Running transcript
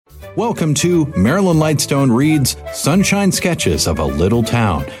Welcome to Marilyn Lightstone reads Sunshine Sketches of a Little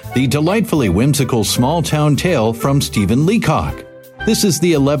Town, the delightfully whimsical small-town tale from Stephen Leacock. This is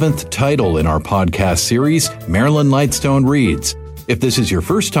the 11th title in our podcast series, Marilyn Lightstone Reads. If this is your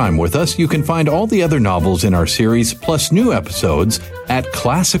first time with us, you can find all the other novels in our series, plus new episodes, at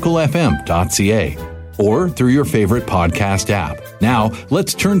classicalfm.ca or through your favorite podcast app. Now,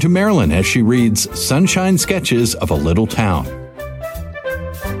 let's turn to Marilyn as she reads Sunshine Sketches of a Little Town.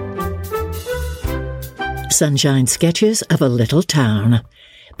 Sunshine Sketches of a Little Town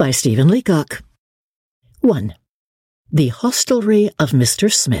by Stephen Leacock. 1. The Hostelry of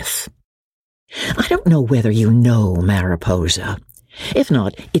Mr. Smith. I don't know whether you know Mariposa. If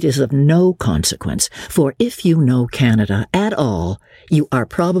not, it is of no consequence, for if you know Canada at all, you are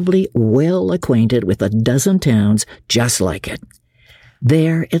probably well acquainted with a dozen towns just like it.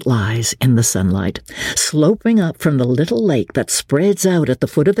 There it lies in the sunlight, sloping up from the little lake that spreads out at the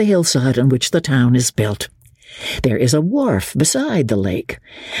foot of the hillside on which the town is built. There is a wharf beside the lake,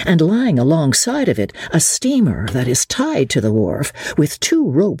 and lying alongside of it, a steamer that is tied to the wharf with 2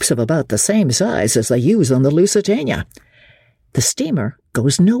 ropes of about the same size as they use on the Lusitania. The steamer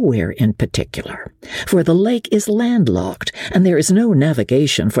goes nowhere in particular, for the lake is landlocked, and there is no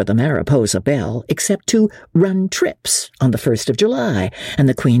navigation for the Mariposa Belle except to run trips on the 1st of July and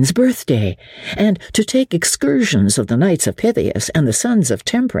the Queen's birthday, and to take excursions of the Knights of Pythias and the Sons of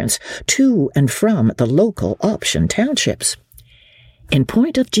Temperance to and from the local option townships. In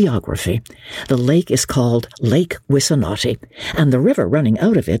point of geography, the lake is called Lake Wissanotti, and the river running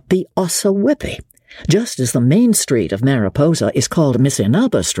out of it the Ossawippi, just as the main street of Mariposa is called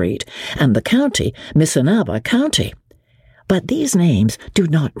Missinaba Street, and the county Missinaba County. But these names do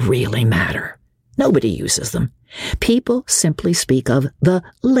not really matter. Nobody uses them. People simply speak of the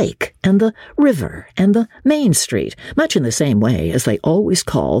lake and the river and the main street, much in the same way as they always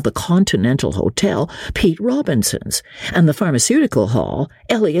call the Continental Hotel Pete Robinson's and the Pharmaceutical Hall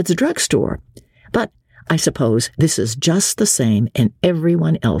Elliot's Drugstore. But I suppose this is just the same in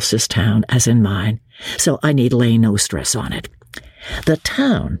everyone else's town as in mine, so I need lay no stress on it. The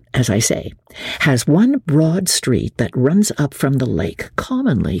town, as I say, has one broad street that runs up from the lake,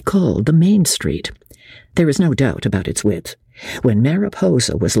 commonly called the Main Street. There is no doubt about its width. When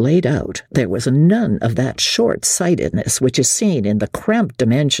Mariposa was laid out, there was none of that short-sightedness which is seen in the cramped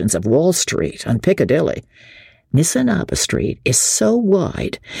dimensions of Wall Street and Piccadilly. Missinaba Street is so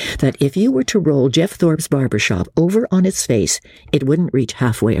wide that if you were to roll Jeff Thorpe's barbershop over on its face, it wouldn't reach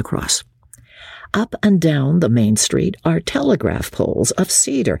halfway across. Up and down the main street are telegraph poles of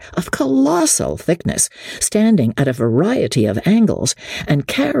cedar of colossal thickness, standing at a variety of angles and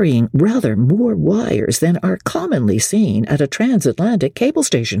carrying rather more wires than are commonly seen at a transatlantic cable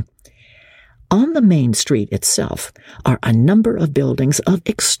station. On the main street itself are a number of buildings of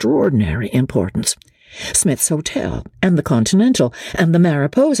extraordinary importance. Smith's Hotel, and the Continental, and the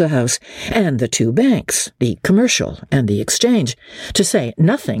Mariposa House, and the 2 banks, the Commercial and the Exchange, to say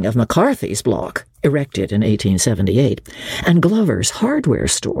nothing of McCarthy's Block, erected in 1878, and Glover's hardware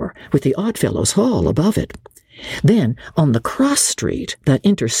store, with the Oddfellows Hall above it. Then, on the cross street that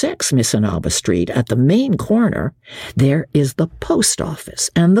intersects Missinaba Street at the main corner, there is the post office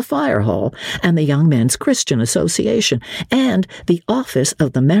and the fire hall and the Young Men's Christian Association and the office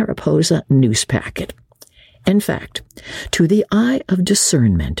of the Mariposa Newspacket. In fact, to the eye of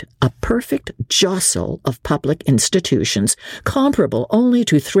discernment, a perfect jostle of public institutions comparable only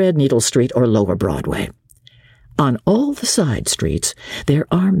to Threadneedle Street or Lower Broadway. On all the side streets, there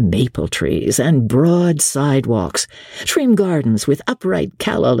are maple trees and broad sidewalks, trim gardens with upright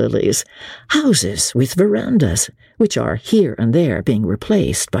calla lilies, houses with verandas, which are here and there being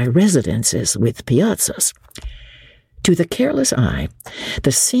replaced by residences with piazzas. To the careless eye,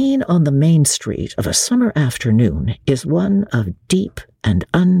 the scene on the main street of a summer afternoon is one of deep and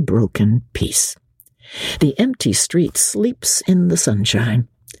unbroken peace. The empty street sleeps in the sunshine.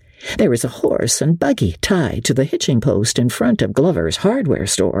 There is a horse and buggy tied to the hitching post in front of Glover's hardware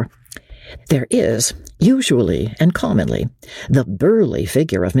store. There is, usually and commonly, the burly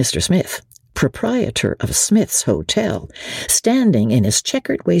figure of Mr. Smith, proprietor of Smith's Hotel, standing in his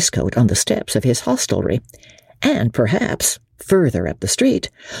checkered waistcoat on the steps of his hostelry, and perhaps, further up the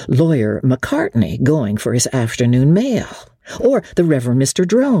street, Lawyer McCartney going for his afternoon mail, or the Reverend Mr.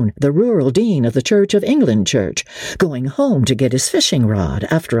 Drone, the rural dean of the Church of England Church, going home to get his fishing rod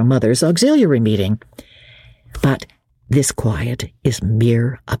after a mother's auxiliary meeting. But this quiet is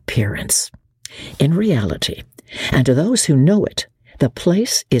mere appearance. In reality, and to those who know it, the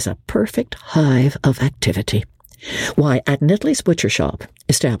place is a perfect hive of activity. Why, at Netley's Butcher Shop,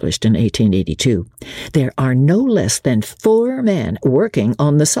 established in 1882, there are no less than 4 men working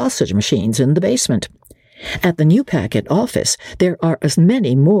on the sausage machines in the basement. At the Newpacket office, there are as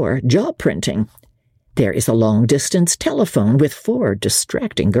many more job printing. There is a long-distance telephone with 4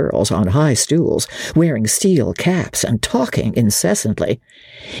 distracting girls on high stools, wearing steel caps and talking incessantly.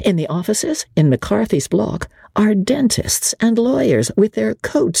 In the offices in McCarthy's block are dentists and lawyers with their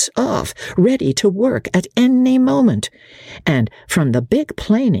coats off, ready to work at any moment. And from the big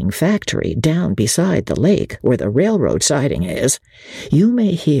planing factory down beside the lake where the railroad siding is, you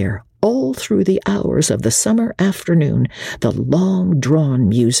may hear all through the hours of the summer afternoon the long-drawn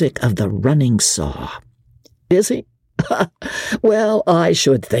music of the running saw. Busy? Well, I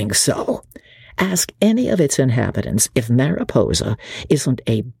should think so. Ask any of its inhabitants if Mariposa isn't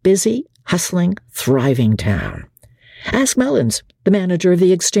a busy, hustling, thriving town. Ask Mullins, the manager of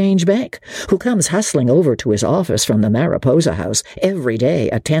the Exchange Bank, who comes hustling over to his office from the Mariposa house every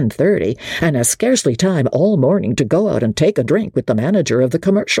day at 10:30 and has scarcely time all morning to go out and take a drink with the manager of the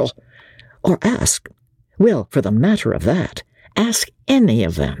Commercial. Or for the matter of that, ask any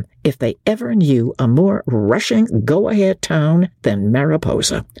of them if they ever knew a more rushing, go-ahead town than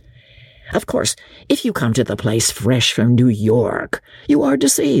Mariposa. Of course, if you come to the place fresh from New York, you are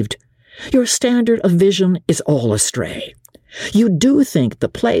deceived. Your standard of vision is all astray. You do think the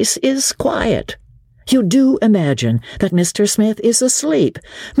place is quiet. You do imagine that Mr. Smith is asleep,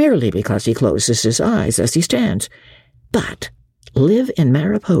 merely because he closes his eyes as he stands. But live in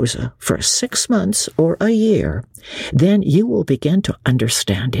Mariposa for 6 months or a year, then you will begin to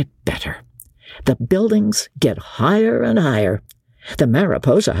understand it better. The buildings get higher and higher. The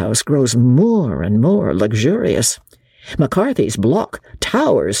Mariposa house grows more and more luxurious. McCarthy's block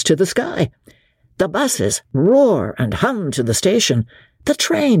towers to the sky. The buses roar and hum to the station. The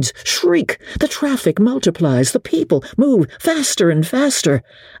trains shriek. The traffic multiplies. The people move faster and faster.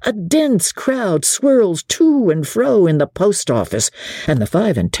 A dense crowd swirls to and fro in the post office and the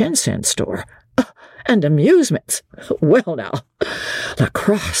 5 and 10 cent store. And amusements. Well now,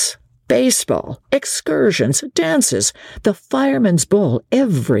 lacrosse, baseball, excursions, dances, the fireman's ball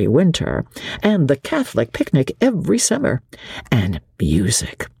every winter, and the Catholic picnic every summer, and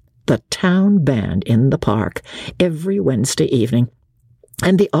music, the town band in the park every Wednesday evening,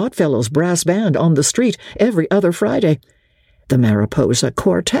 and the Oddfellows brass band on the street every other Friday, the Mariposa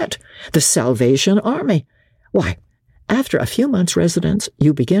Quartet, the Salvation Army. Why, after a few months' residence,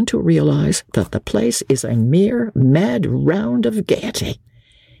 you begin to realize that the place is a mere mad round of gaiety.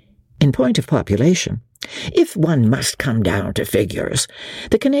 In point of population, if one must come down to figures,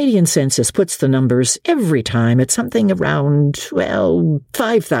 the Canadian census puts the numbers every time at something around,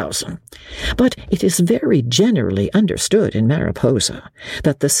 5,000. But it is very generally understood in Mariposa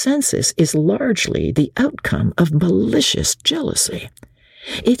that the census is largely the outcome of malicious jealousy.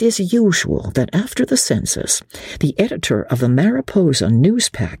 It is usual that after the census, the editor of the Mariposa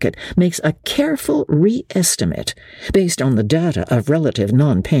newspacket makes a careful re-estimate based on the data of relative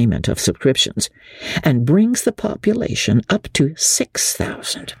non-payment of subscriptions and brings the population up to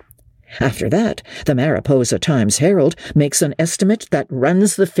 6,000. After that, the Mariposa Times-Herald makes an estimate that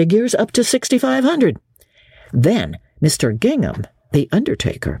runs the figures up to 6,500. Then Mr. Gingham, the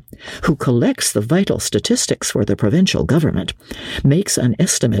undertaker, who collects the vital statistics for the provincial government, makes an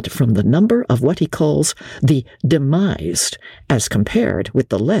estimate from the number of what he calls the demised, as compared with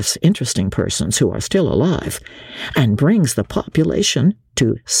the less interesting persons who are still alive, and brings the population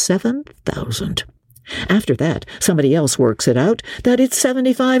to 7,000. After that, somebody else works it out that it's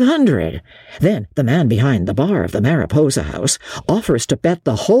 7,500. Then the man behind the bar of the Mariposa house offers to bet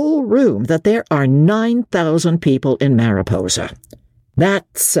the whole room that there are 9,000 people in Mariposa. That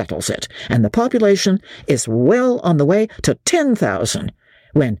settles it, and the population is well on the way to 10,000,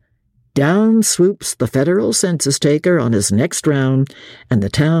 when down swoops the federal census taker on his next round, and the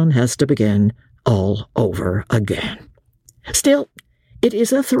town has to begin all over again. Still, it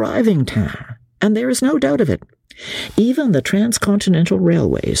is a thriving town, and there is no doubt of it. Even the transcontinental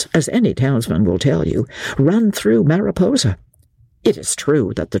railways, as any townsman will tell you, run through Mariposa. It is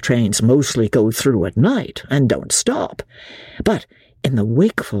true that the trains mostly go through at night and don't stop, but in the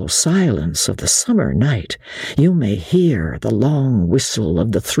wakeful silence of the summer night, you may hear the long whistle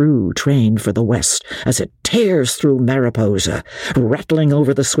of the through train for the west as it tears through Mariposa, rattling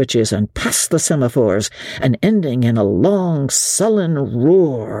over the switches and past the semaphores, and ending in a long, sullen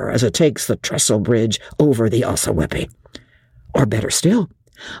roar as it takes the trestle bridge over the Ossaweppi. Or better still,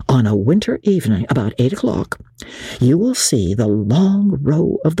 On a winter evening, about 8 o'clock, you will see the long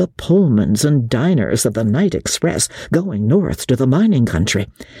row of the Pullmans and diners of the night express going north to the mining country,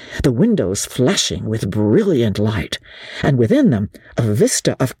 the windows flashing with brilliant light, and within them a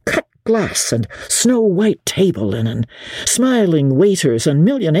vista of cut glass and snow-white table linen, smiling waiters and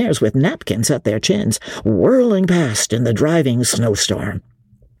millionaires with napkins at their chins, whirling past in the driving snowstorm.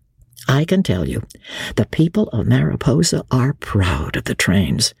 I can tell you, the people of Mariposa are proud of the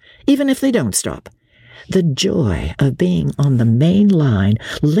trains, even if they don't stop. The joy of being on the main line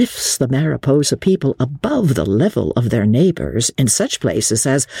lifts the Mariposa people above the level of their neighbors in such places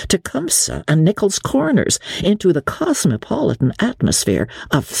as Tecumseh and Nichols Corners into the cosmopolitan atmosphere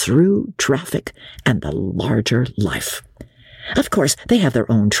of through traffic and the larger life. Of course, they have their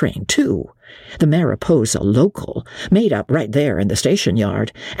own train, too. The Mariposa Local, made up right there in the station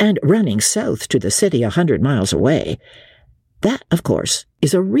yard and running south to the city 100 miles away. That, of course,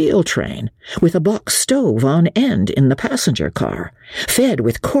 is a real train, with a box stove on end in the passenger car, fed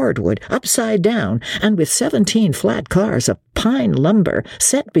with cordwood upside down and with 17 flat cars of pine lumber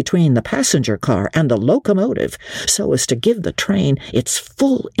set between the passenger car and the locomotive so as to give the train its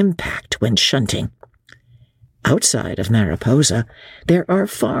full impact when shunting. Outside of Mariposa, there are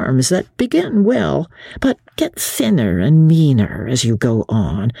farms that begin well, but get thinner and meaner as you go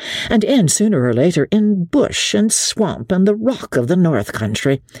on, and end sooner or later in bush and swamp and the rock of the North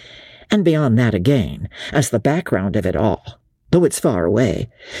Country. And beyond that again, as the background of it all, though it's far away,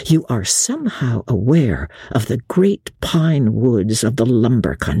 you are somehow aware of the great pine woods of the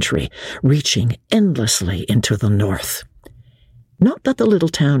lumber country, reaching endlessly into the north. Not that the little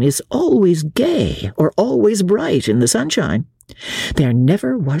town is always gay or always bright in the sunshine. There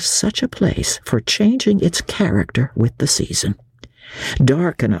never was such a place for changing its character with the season.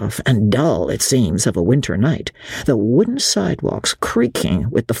 Dark enough and dull, it seems, of a winter night, the wooden sidewalks creaking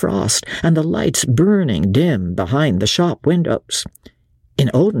with the frost and the lights burning dim behind the shop windows.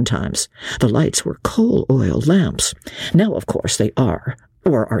 In olden times, the lights were coal oil lamps. Now, of course, they are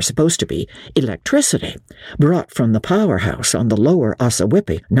supposed to be, electricity, brought from the powerhouse on the lower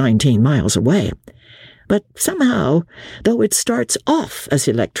Ossawippi, 19 miles away. But somehow, though it starts off as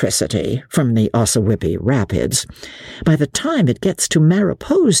electricity from the Ossawippi Rapids, by the time it gets to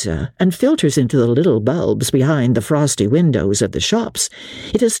Mariposa and filters into the little bulbs behind the frosty windows of the shops,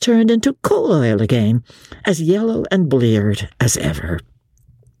 it has turned into coal oil again, as yellow and bleared as ever.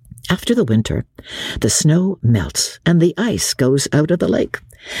 After the winter, the snow melts and the ice goes out of the lake.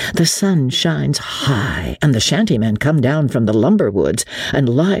 The sun shines high, and the shantymen come down from the lumber woods and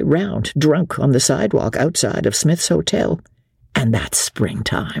lie round drunk on the sidewalk outside of Smith's Hotel. And that's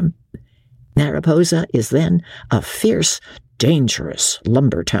springtime. Mariposa is then a fierce, dangerous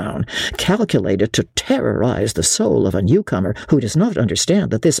lumber town, calculated to terrorize the soul of a newcomer who does not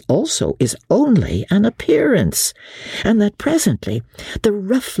understand that this also is only an appearance, and that presently the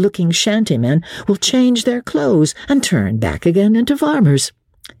rough-looking shantymen will change their clothes and turn back again into farmers.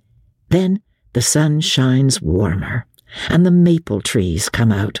 Then the sun shines warmer, and the maple trees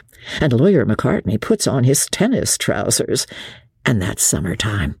come out, and Lawyer McCartney puts on his tennis trousers, and that's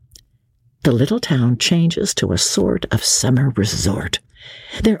summertime. The little town changes to a sort of summer resort.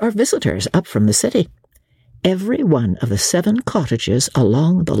 There are visitors up from the city. Every one of the 7 cottages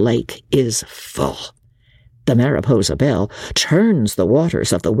along the lake is full. The Mariposa Belle turns the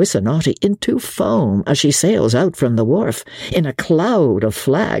waters of the Wissanotti into foam as she sails out from the wharf in a cloud of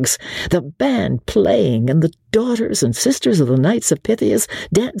flags, the band playing and the daughters and sisters of the Knights of Pythias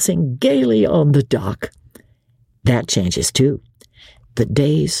dancing gaily on the dock. That changes too. The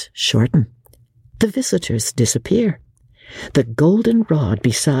days shorten. The visitors disappear. The goldenrod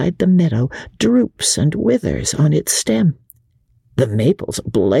beside the meadow droops and withers on its stem. The maples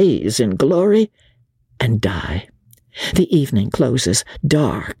blaze in glory and die. The evening closes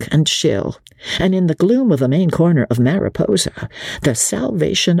dark and chill, and in the gloom of the main corner of Mariposa, the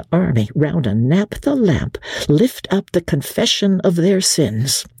Salvation Army round a naphtha lamp lift up the confession of their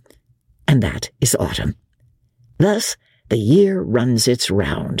sins. And that is autumn. Thus, the year runs its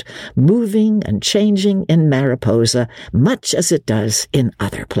round, moving and changing in Mariposa much as it does in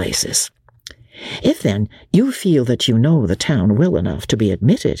other places. If, then, you feel that you know the town well enough to be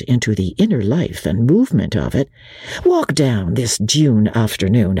admitted into the inner life and movement of it, walk down this June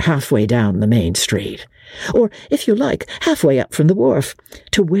afternoon halfway down the main street, or, if you like, halfway up from the wharf,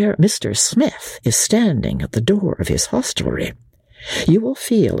 to where Mr. Smith is standing at the door of his hostelry. You will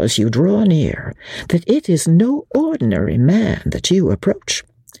feel as you draw near that it is no ordinary man that you approach.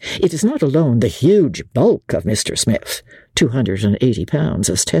 It is not alone the huge bulk of Mr. Smith, 280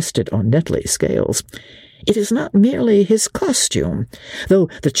 pounds as tested on Netley scales. It is not merely his costume, though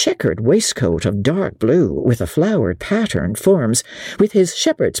the checkered waistcoat of dark blue with a flowered pattern forms, with his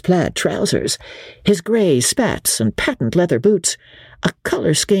shepherd's plaid trousers, his grey spats and patent leather boots, a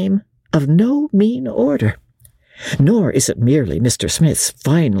colour scheme of no mean order. Nor is it merely Mr. Smith's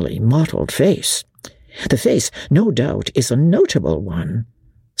finely mottled face. The face, no doubt, is a notable one,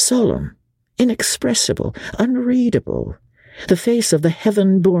 solemn, inexpressible, unreadable, the face of the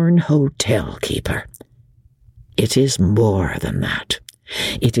heaven-born hotel-keeper. It is more than that.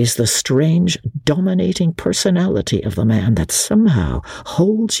 It is the strange, dominating personality of the man that somehow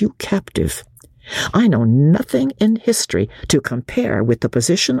holds you captive. I know nothing in history to compare with the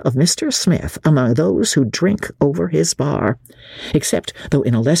position of Mr. Smith among those who drink over his bar, except, though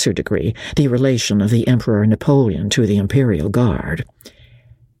in a lesser degree, the relation of the Emperor Napoleon to the Imperial Guard.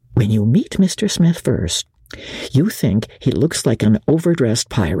 When you meet Mr. Smith first, you think he looks like an overdressed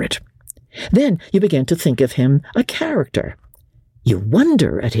pirate. Then you begin to think of him a character. You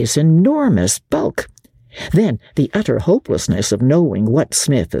wonder at his enormous bulk. Then the utter hopelessness of knowing what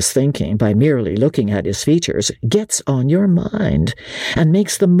Smith is thinking by merely looking at his features gets on your mind, and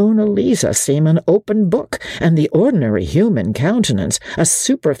makes the Mona Lisa seem an open book, and the ordinary human countenance as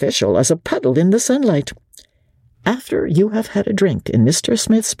superficial as a puddle in the sunlight. After you have had a drink in Mr.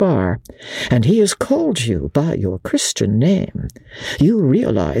 Smith's bar, and he has called you by your Christian name, you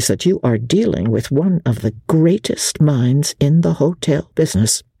realize that you are dealing with one of the greatest minds in the hotel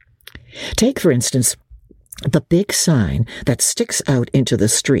business. Take, for instance, the big sign that sticks out into the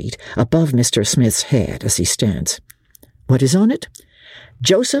street above Mr. Smith's head as he stands. What is on it?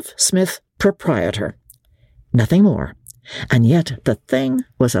 Joseph Smith, proprietor. Nothing more. And yet the thing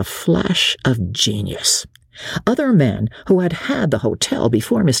was a flash of genius. Other men who had had the hotel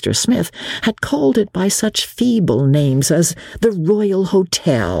before Mr. Smith had called it by such feeble names as the Royal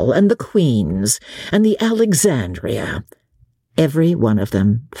Hotel and the Queen's and the Alexandria. Every one of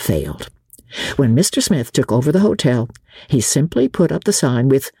them failed. When Mr. Smith took over the hotel, he simply put up the sign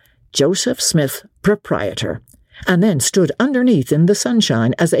with Joseph Smith, proprietor, and then stood underneath in the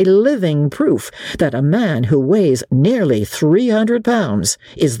sunshine as a living proof that a man who weighs nearly 300 pounds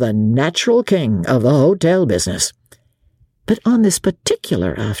is the natural king of the hotel business. But on this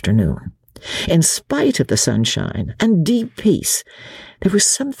particular afternoon, in spite of the sunshine and deep peace, there was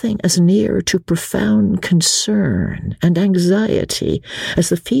something as near to profound concern and anxiety as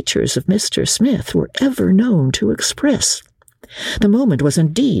the features of Mr. Smith were ever known to express. The moment was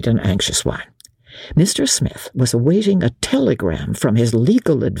indeed an anxious one. Mr. Smith was awaiting a telegram from his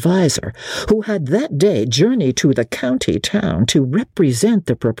legal adviser, who had that day journeyed to the county town to represent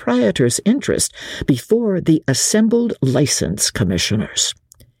the proprietor's interest before the assembled license commissioners.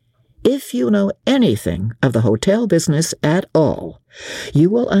 If you know anything of the hotel business at all, you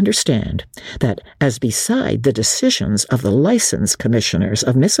will understand that, as beside the decisions of the license commissioners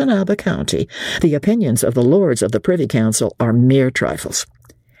of Missinaba County, the opinions of the lords of the Privy Council are mere trifles.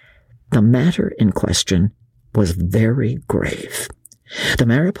 The matter in question was very grave. The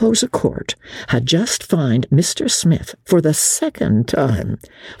Mariposa court had just fined Mr. Smith for the second time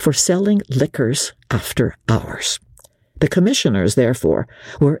for selling liquors after hours. The commissioners, therefore,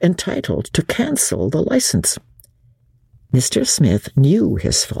 were entitled to cancel the license. Mr. Smith knew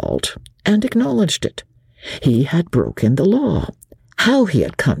his fault and acknowledged it. He had broken the law. How he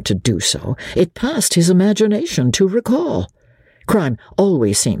had come to do so, it passed his imagination to recall. Crime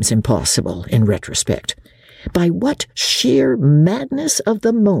always seems impossible in retrospect. By what sheer madness of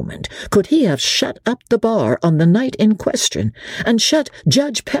the moment could he have shut up the bar on the night in question and shut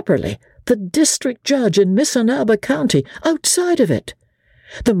Judge Pepperleigh, the district judge in Missinaba County, outside of it?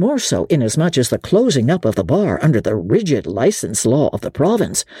 The more so inasmuch as the closing up of the bar under the rigid license law of the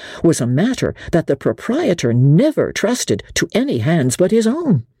province was a matter that the proprietor never trusted to any hands but his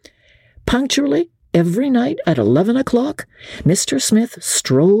own. Punctually, every night at 11 o'clock, Mr. Smith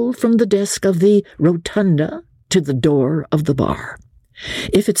strolled from the desk of the rotunda to the door of the bar.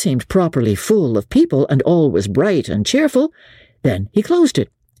 If it seemed properly full of people and all was bright and cheerful, then he closed it.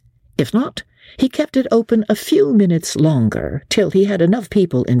 If not, he kept it open a few minutes longer till he had enough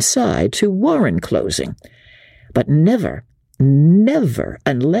people inside to warrant closing. But never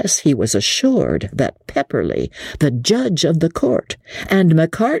unless he was assured that Pepperleigh, the judge of the court, and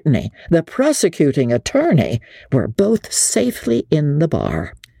Macartney, the prosecuting attorney, were both safely in the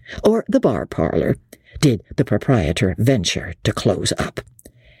bar, or the bar parlour, did the proprietor venture to close up.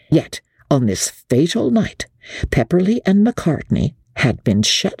 Yet, on this fatal night, Pepperleigh and Macartney had been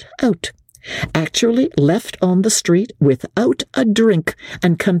shut out, actually left on the street without a drink,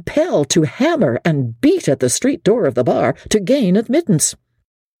 and compelled to hammer and beat at the street door of the bar to gain admittance.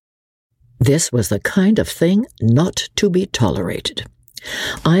 This was the kind of thing not to be tolerated.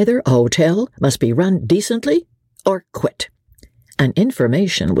 Either a hotel must be run decently or quit. An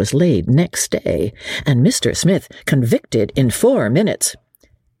information was laid next day, and Mr. Smith convicted in 4 minutes,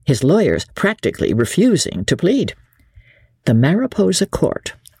 his lawyers practically refusing to plead. The Mariposa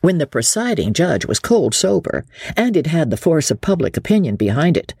court, when the presiding judge was cold sober, and it had the force of public opinion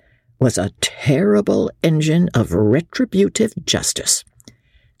behind it, was a terrible engine of retributive justice.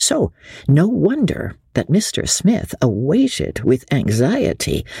 So, no wonder that Mr. Smith awaited with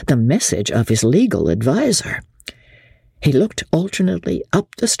anxiety the message of his legal adviser. He looked alternately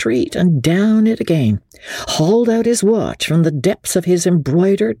up the street and down it again, hauled out his watch from the depths of his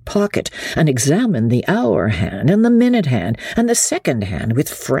embroidered pocket, and examined the hour hand and the minute hand and the second hand with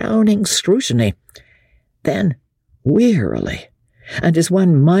frowning scrutiny. Then, wearily, and as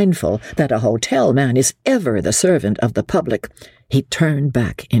one mindful that a hotel man is ever the servant of the public, he turned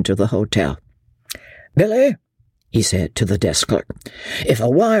back into the hotel. "Billy," he said to the desk clerk, "if a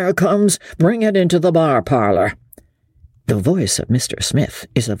wire comes, bring it into the bar parlour." The voice of Mr. Smith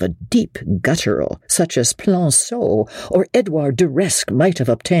is of a deep guttural, such as Planceau or Edouard de Resque might have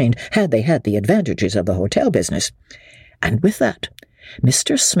obtained had they had the advantages of the hotel business. And with that,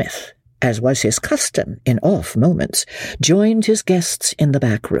 Mr. Smith, as was his custom in off moments, joined his guests in the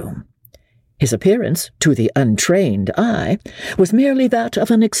back room. His appearance, to the untrained eye, was merely that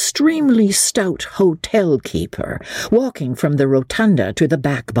of an extremely stout hotel keeper walking from the rotunda to the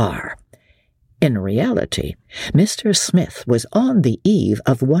back bar. In reality, Mr. Smith was on the eve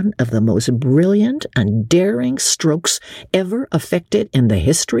of one of the most brilliant and daring strokes ever effected in the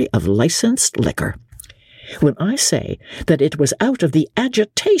history of licensed liquor. When I say that it was out of the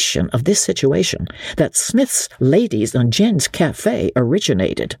agitation of this situation that Smith's Ladies and Gents Cafe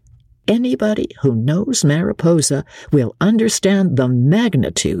originated, anybody who knows Mariposa will understand the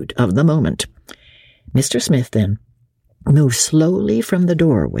magnitude of the moment. Mr. Smith, then, moved slowly from the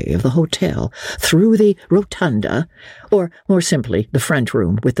doorway of the hotel through the rotunda, or more simply the front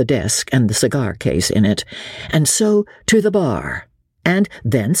room with the desk and the cigar case in it, and so to the bar, and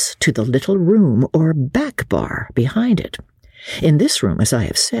thence to the little room or back bar behind it. In this room, as I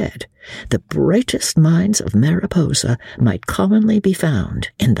have said, the brightest minds of Mariposa might commonly be found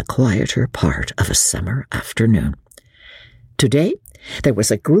in the quieter part of a summer afternoon. Today, there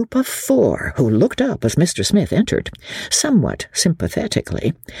was a group of 4 who looked up as Mr. Smith entered, somewhat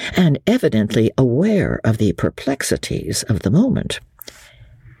sympathetically, and evidently aware of the perplexities of the moment.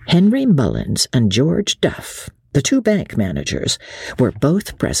 Henry Mullins and George Duff, the 2 bank managers, were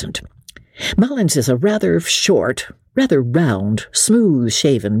both present. Mullins is a rather short, rather round,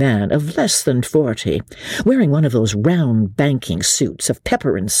 smooth-shaven man of less than 40, wearing one of those round banking suits of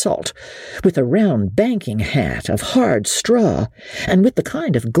pepper and salt, with a round banking hat of hard straw, and with the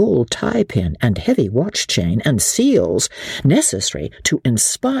kind of gold tie-pin and heavy watch chain and seals necessary to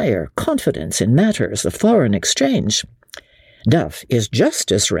inspire confidence in matters of foreign exchange. Duff is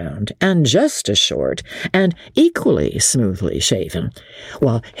just as round and just as short and equally smoothly shaven,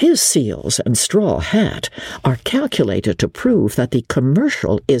 while his seals and straw hat are calculated to prove that the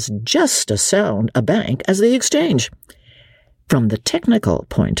Commercial is just as sound a bank as the Exchange. From the technical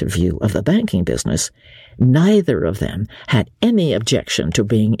point of view of the banking business, neither of them had any objection to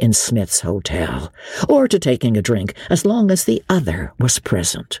being in Smith's hotel, or to taking a drink as long as the other was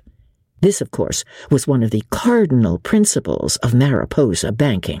present. This, of course, was one of the cardinal principles of Mariposa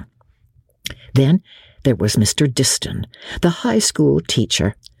banking. Then there was Mr. Diston, the high school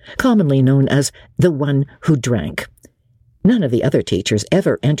teacher, commonly known as the one who drank. None of the other teachers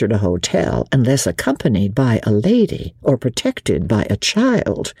ever entered a hotel unless accompanied by a lady or protected by a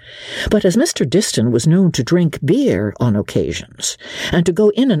child. But as Mr. Diston was known to drink beer on occasions, and to go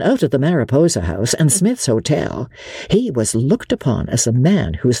in and out of the Mariposa House and Smith's Hotel, he was looked upon as a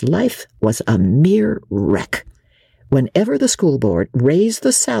man whose life was a mere wreck. Whenever the school board raised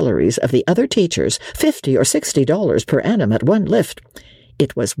the salaries of the other teachers $50 or $60 per annum at one lift,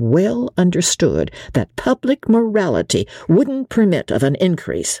 it was well understood that public morality wouldn't permit of an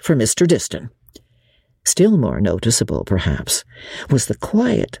increase for Mr. Diston. Still more noticeable, perhaps, was the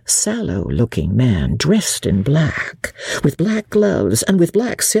quiet, sallow-looking man dressed in black, with black gloves and with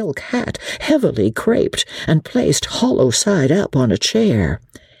black silk hat heavily craped and placed hollow side up on a chair.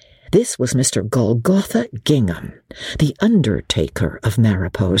 This was Mr. Golgotha Gingham, the undertaker of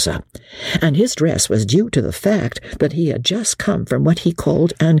Mariposa, and his dress was due to the fact that he had just come from what he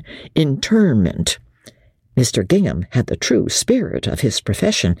called an interment. Mr. Gingham had the true spirit of his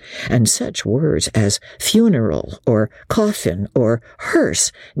profession, and such words as funeral or coffin or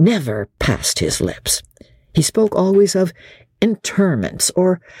hearse never passed his lips. He spoke always of interments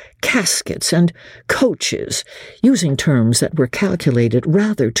or caskets and coaches, using terms that were calculated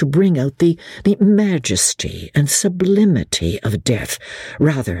rather to bring out the majesty and sublimity of death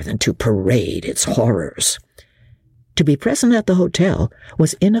rather than to parade its horrors. To be present at the hotel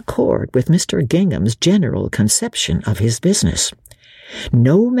was in accord with Mr. Gingham's general conception of his business.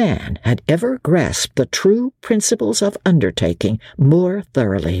 No man had ever grasped the true principles of undertaking more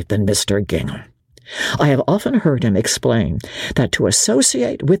thoroughly than Mr. Gingham. I have often heard him explain that to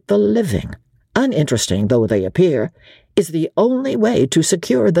associate with the living, uninteresting though they appear, is the only way to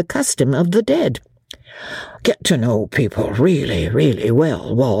secure the custom of the dead. Get to know people really, really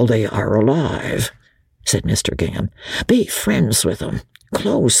well while they are alive, said Mr. Gingham. Be friends with them,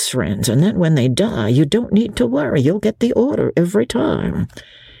 close friends, and then when they die, you don't need to worry. You'll get the order every time.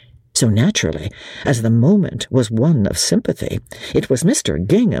 So naturally, as the moment was one of sympathy, it was Mr.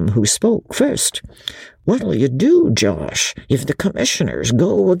 Gingham who spoke first. What'll you do, Josh, if the commissioners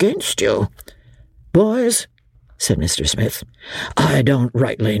go against you? Boys, said Mr. Smith, I don't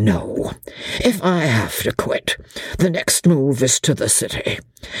rightly know. If I have to quit, the next move is to the city.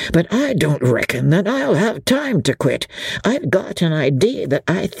 But I don't reckon that I'll have time to quit. I've got an idea that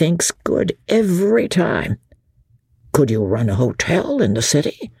I think's good every time. Could you run a hotel in the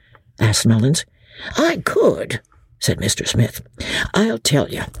city? Asked Mullins. I could, said Mr. Smith. I'll tell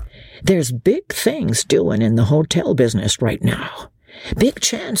you, there's big things doing in the hotel business right now. Big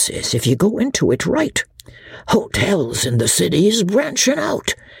chances if you go into it right. Hotels in the city is branching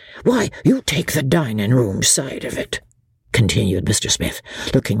out. Why, you take the dining room side of it, continued Mr. Smith,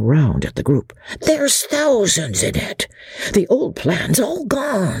 looking round at the group. There's thousands in it. The old plan's all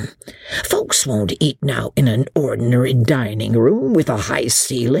gone. Folks won't eat now in an ordinary dining room with a high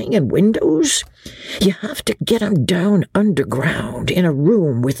ceiling and windows. You have to get 'em down underground in a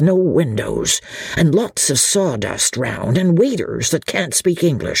room with no windows, and lots of sawdust round, and waiters that can't speak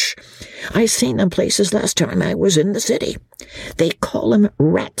English. I seen them places last time I was in the city. They call 'em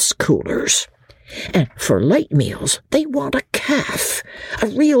rats' coolers. And for light meals, they want a calf, a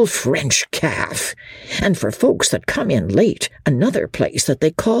real French calf. And for folks that come in late, another place that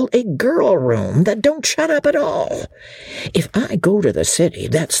they call a girl room that don't shut up at all. If I go to the city,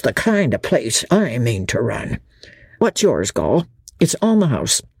 that's the kind of place I mean to run. What's yours, Gall? It's on the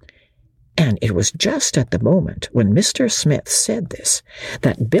house. And it was just at the moment when Mr. Smith said this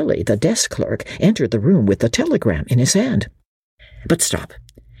that Billy, the desk clerk, entered the room with the telegram in his hand. But stop.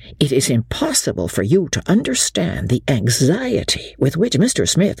 It is impossible for you to understand the anxiety with which Mr.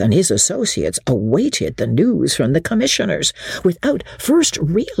 Smith and his associates awaited the news from the commissioners without first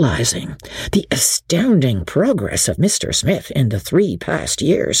realizing the astounding progress of Mr. Smith in the 3 past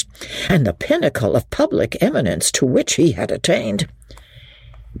years and the pinnacle of public eminence to which he had attained.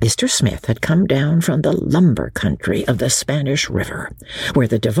 Mr. Smith had come down from the lumber country of the Spanish River, where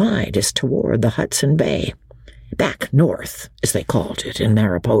the divide is toward the Hudson Bay. Back north, as they called it, in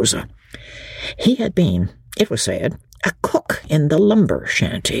Mariposa. He had been, it was said, a cook in the lumber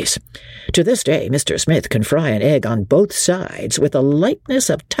shanties. To this day, Mr. Smith can fry an egg on both sides with a lightness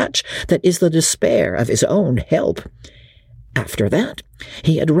of touch that is the despair of his own help. After that,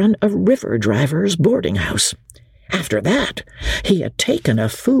 he had run a river driver's boarding house. After that, he had taken a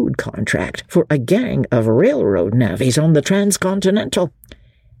food contract for a gang of railroad navvies on the Transcontinental.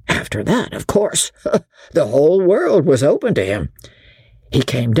 After that, of course, the whole world was open to him. He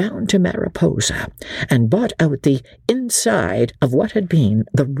came down to Mariposa and bought out the inside of what had been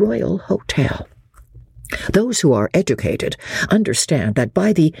the Royal Hotel. Those who are educated understand that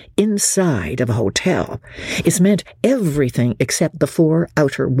by the inside of a hotel is meant everything except the 4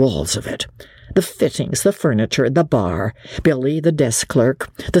 outer walls of it. The fittings, the furniture, the bar, Billy, the desk clerk,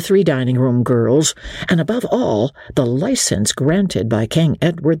 the 3 dining-room girls, and above all, the license granted by King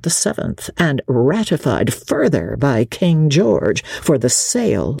Edward VII and ratified further by King George for the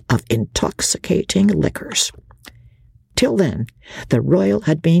sale of intoxicating liquors. Till then, the Royal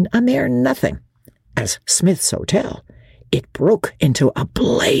had been a mere nothing. As Smith's Hotel, it broke into a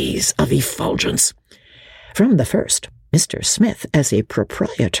blaze of effulgence. From the first, Mr. Smith, as a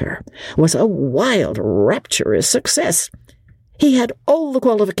proprietor, was a wild, rapturous success. He had all the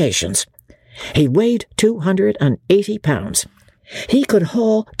qualifications. He weighed 280 pounds. He could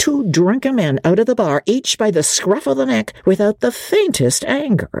haul 2 drunken men out of the bar, each by the scruff of the neck, without the faintest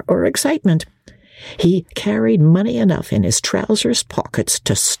anger or excitement. He carried money enough in his trousers pockets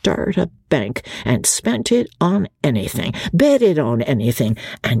to start a bank and spent it on anything, betted on anything,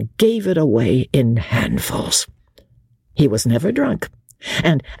 and gave it away in handfuls. He was never drunk,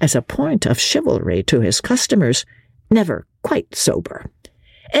 and as a point of chivalry to his customers, never quite sober.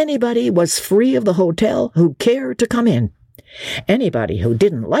 Anybody was free of the hotel who cared to come in. Anybody who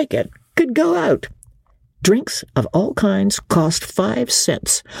didn't like it could go out. Drinks of all kinds cost 5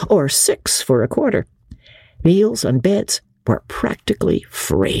 cents, or 6 for a quarter. Meals and beds were practically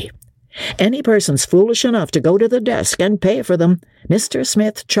free. Any persons foolish enough to go to the desk and pay for them, Mr.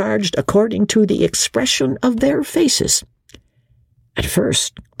 Smith charged according to the expression of their faces. At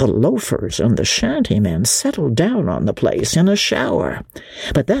first, the loafers and the shantymen settled down on the place in a shower,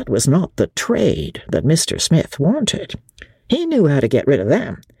 but that was not the trade that Mr. Smith wanted. He knew how to get rid of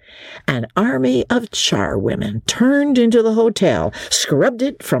them. An army of charwomen turned into the hotel, scrubbed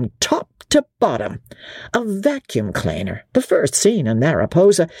it from top to bottom. A vacuum cleaner, the first seen in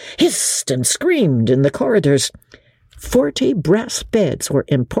Mariposa, hissed and screamed in the corridors. 40 brass beds were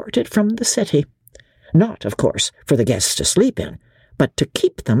imported from the city. Not, of course, for the guests to sleep in, but to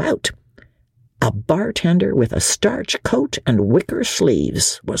keep them out. A bartender with a starch coat and wicker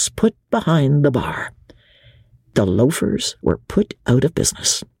sleeves was put behind the bar. The loafers were put out of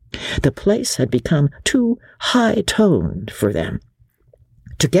business. The place had become too high-toned for them.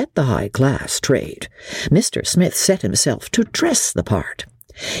 To get the high-class trade, Mr. Smith set himself to dress the part.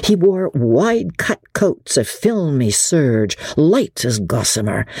 He wore wide-cut coats of filmy serge, light as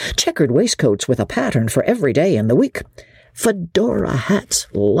gossamer, checkered waistcoats with a pattern for every day in the week, fedora hats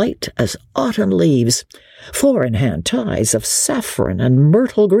light as autumn leaves, four-in-hand ties of saffron and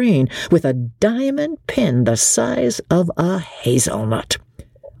myrtle green with a diamond pin the size of a hazelnut.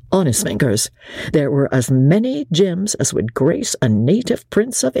 On his fingers there were as many gems as would grace a native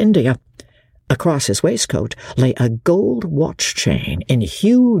prince of India. Across his waistcoat lay a gold watch chain in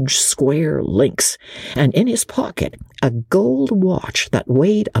huge square links, and in his pocket a gold watch that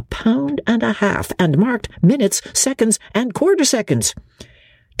weighed 1.5 pounds and marked minutes, seconds, and quarter seconds.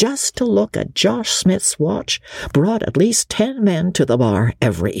 Just to look at Josh Smith's watch brought at least 10 men to the bar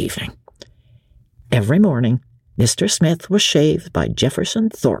every evening. Every morning, Mr. Smith was shaved by Jefferson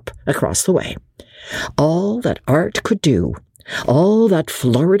Thorpe across the way. All that art could do, all that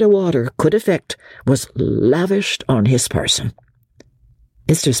Florida water could effect, was lavished on his person.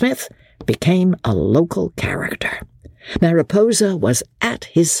 Mr. Smith became a local character. Mariposa was at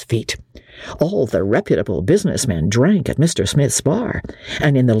his feet. All the reputable businessmen drank at Mr. Smith's bar,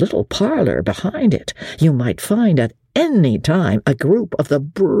 and in the little parlor behind it you might find at any time a group of the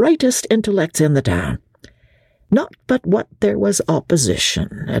brightest intellects in the town. Not but what there was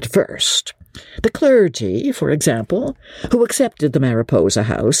opposition at first. The clergy, for example, who accepted the Mariposa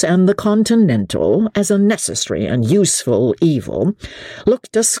House and the Continental as a necessary and useful evil,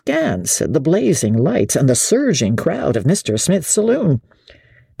 looked askance at the blazing lights and the surging crowd of Mr. Smith's saloon.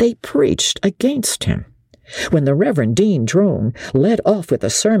 They preached against him. When the Reverend Drone led off with a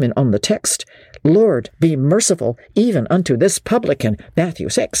sermon on the text, "Lord, be merciful even unto this publican," Matthew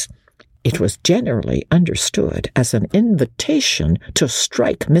 6, it was generally understood as an invitation to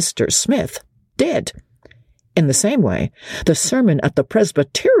strike Mr. Smith dead. In the same way, the sermon at the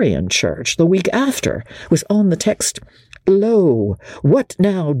Presbyterian church the week after was on the text, "Lo, what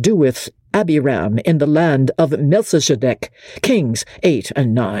now doeth Abiram in the land of Melchizedek?" Kings 8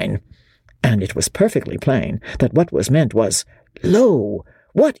 and 9. And it was perfectly plain that what was meant was, "Lo,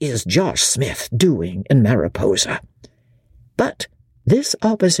 what is Josh Smith doing in Mariposa?" But this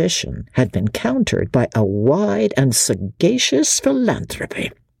opposition had been countered by a wide and sagacious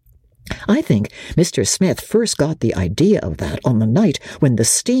philanthropy. I think Mr. Smith first got the idea of that on the night when the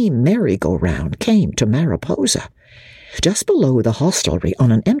steam merry-go-round came to Mariposa. Just below the hostelry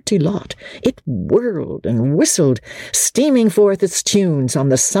on an empty lot, it whirled and whistled, steaming forth its tunes on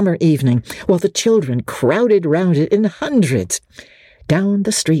the summer evening, while the children crowded round it in hundreds. Down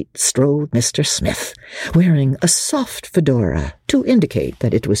the street strode Mr. Smith, wearing a soft fedora to indicate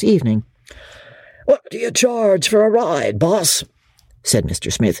that it was evening. "What do you charge for a ride, boss?" said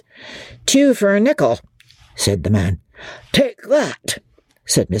Mr. Smith. "2 for a nickel," said the man. "Take that,"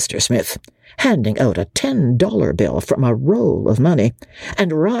 said Mr. Smith, handing out a $10 bill from a roll of money,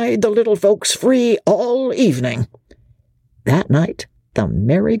 "and ride the little folks free all evening." That night the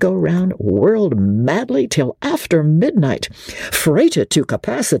merry-go-round whirled madly till after midnight, freighted to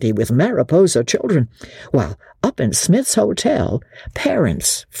capacity with Mariposa children, while up in Smith's Hotel,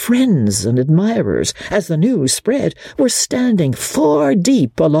 parents, friends, and admirers, as the news spread, were standing 4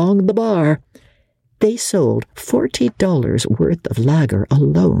 deep along the bar. They sold $40 worth of lager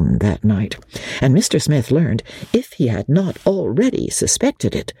alone that night, and Mr. Smith learned, if he had not already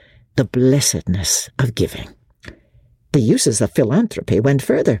suspected it, the blessedness of giving. The uses of philanthropy went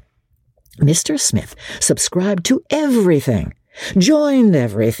further. Mr. Smith subscribed to everything, joined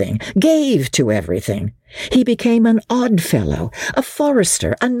everything, gave to everything. He became an Oddfellow, a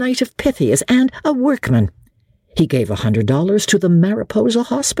forester, a knight of Pythias, and a workman. He gave $100 to the Mariposa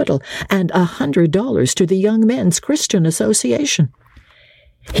Hospital and $100 to the Young Men's Christian Association.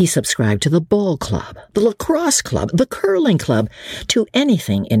 He subscribed to the ball club, the lacrosse club, the curling club, to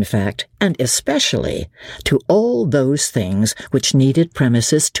anything, in fact, and especially to all those things which needed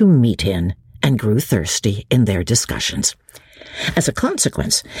premises to meet in and grew thirsty in their discussions. As a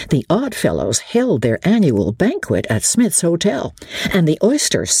consequence, the Oddfellows held their annual banquet at Smith's Hotel, and the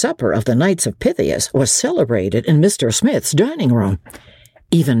oyster supper of the Knights of Pythias was celebrated in Mr. Smith's dining room.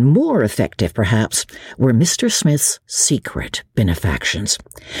 Even more effective, perhaps, were Mr. Smith's secret benefactions,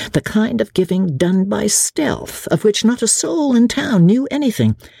 the kind of giving done by stealth, of which not a soul in town knew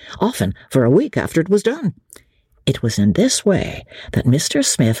anything, often for a week after it was done. It was in this way that Mr.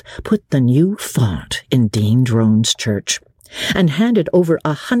 Smith put the new font in Dean Drone's church, and handed over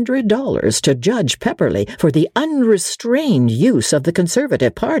 $100 to Judge Pepperleigh for the unrestrained use of the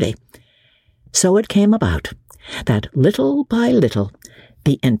Conservative Party. So it came about that little by little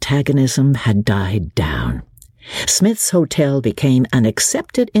the antagonism had died down. Smith's Hotel became an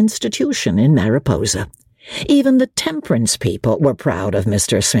accepted institution in Mariposa. Even the temperance people were proud of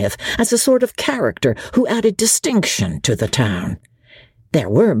Mr. Smith as a sort of character who added distinction to the town. There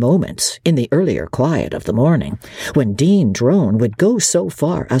were moments in the earlier quiet of the morning when Dean Drone would go so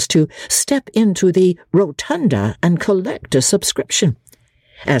far as to step into the rotunda and collect a subscription.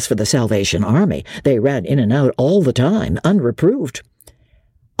 As for the Salvation Army, they ran in and out all the time, unreproved.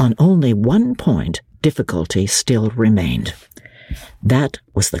 On only one point, difficulty still remained. That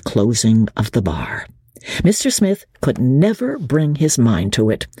was the closing of the bar. Mr. Smith could never bring his mind to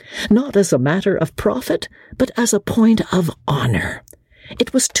it, not as a matter of profit, but as a point of honor.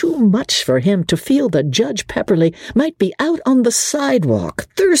 It was too much for him to feel that Judge Pepperleigh might be out on the sidewalk,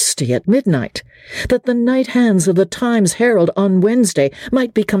 thirsty at midnight, that the night hands of the Times-Herald on Wednesday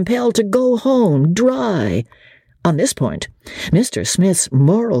might be compelled to go home dry. On this point, Mr. Smith's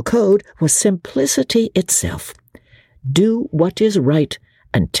moral code was simplicity itself. Do what is right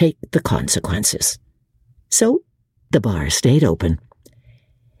and take the consequences. So the bar stayed open.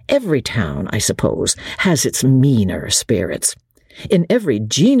 Every town, I suppose, has its meaner spirits. In every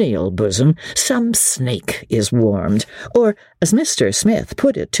genial bosom some snake is warmed, or, as Mr. Smith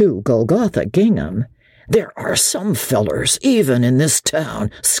put it to Golgotha Gingham, "There are some fellers, even in this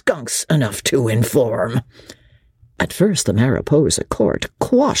town, skunks enough to inform." At first the Mariposa court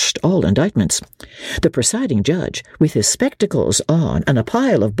quashed all indictments. The presiding judge, with his spectacles on and a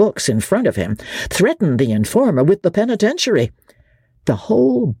pile of books in front of him, threatened the informer with the penitentiary. The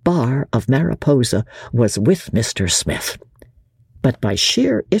whole bar of Mariposa was with Mr. Smith. But by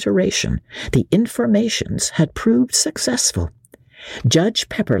sheer iteration, the informations had proved successful. Judge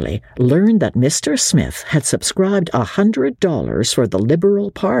Pepperleigh learned that Mr. Smith had subscribed $100 for the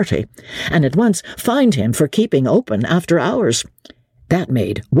Liberal Party, and at once fined him for keeping open after hours. That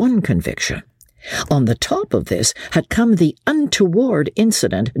made one conviction. On the top of this had come the untoward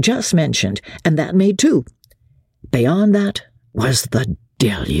incident just mentioned, and that made two. Beyond that was the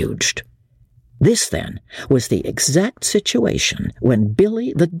deluged. This, then, was the exact situation when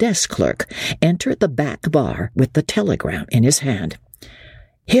Billy, the desk clerk, entered the back bar with the telegram in his hand.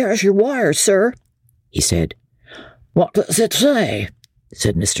 "Here's your wire, sir," he said. "What does it say?"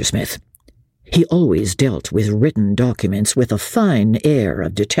 said Mr. Smith. He always dealt with written documents with a fine air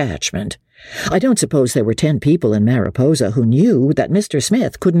of detachment. I don't suppose there were 10 people in Mariposa who knew that Mr.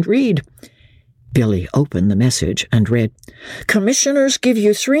 Smith couldn't read. Billy opened the message and read, "Commissioners give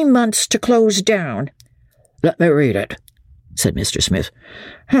you 3 months to close down." "Let me read it," said Mr. Smith.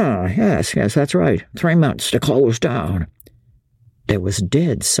 Yes, that's right. 3 months to close down." There was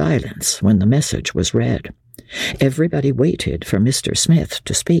dead silence when the message was read. Everybody waited for Mr. Smith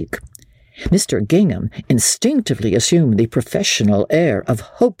to speak. Mr. Gingham instinctively assumed the professional air of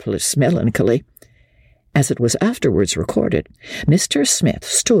hopeless melancholy. As it was afterwards recorded, Mr. Smith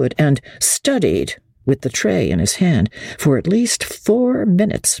stood and studied, with the tray in his hand, for at least 4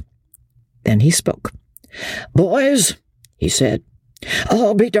 minutes. Then he spoke. "Boys," he said,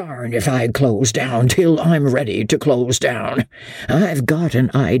 "I'll be darned if I close down till I'm ready to close down. I've got an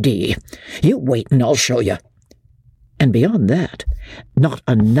ID. You wait and I'll show you." And beyond that, not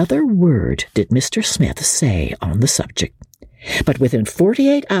another word did Mr. Smith say on the subject. But within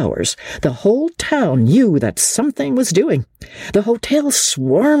 48 hours, the whole town knew that something was doing. The hotel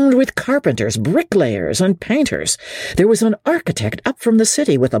swarmed with carpenters, bricklayers, and painters. There was an architect up from the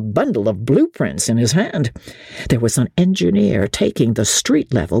city with a bundle of blueprints in his hand. There was an engineer taking the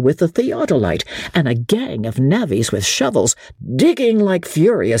street level with the theodolite, and a gang of navvies with shovels, digging like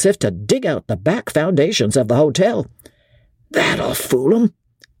fury as if to dig out the back foundations of the hotel. "That'll fool 'em,"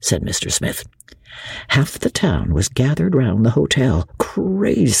 said Mr. Smith. Half the town was gathered round the hotel,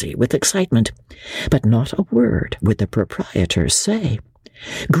 crazy with excitement, but not a word would the proprietor say.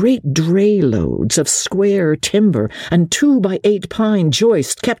 Great dray loads of square timber and 2x8 pine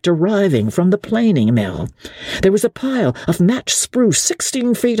joists kept arriving from the planing mill. There was a pile of match spruce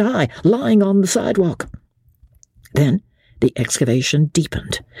 16 feet high lying on the sidewalk. Then the excavation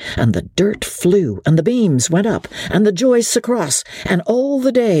deepened, and the dirt flew, and the beams went up, and the joists across, and all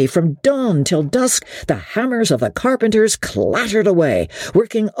the day, from dawn till dusk, the hammers of the carpenters clattered away,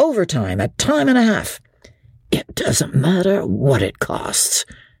 working overtime at time and a half. "It doesn't matter what it costs,"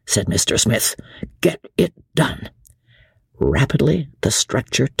 said Mr. Smith. "Get it done." Rapidly, the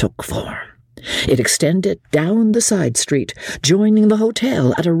structure took form. It extended down the side street, joining the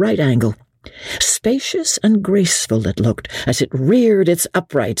hotel at a right angle. Spacious and graceful it looked as it reared its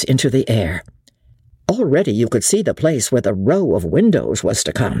uprights into the air. Already you could see the place where the row of windows was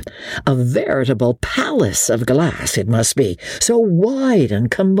to come. A veritable palace of glass it must be, so wide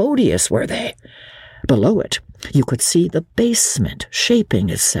and commodious were they. Below it, you could see the basement shaping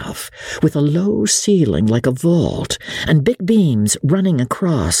itself, with a low ceiling like a vault, and big beams running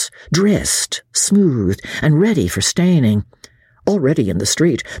across, dressed, smooth, and ready for staining. Already in the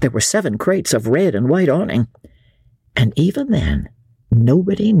street there were 7 crates of red and white awning. And even then,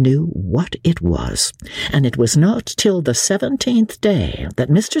 nobody knew what it was, and it was not till the 17th day that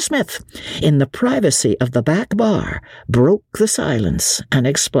Mr. Smith, in the privacy of the back bar, broke the silence and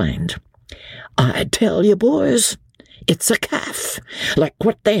explained. "I tell you, boys, it's a calf, like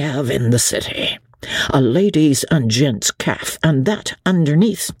what they have in the city. A ladies' and gents' calf, and that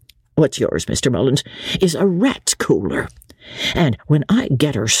underneath, what's yours, Mr. Mullins, is a rat cooler. And when I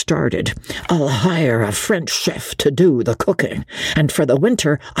get her started, I'll hire a French chef to do the cooking, and for the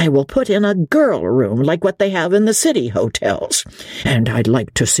winter I will put in a girl room like what they have in the city hotels, and I'd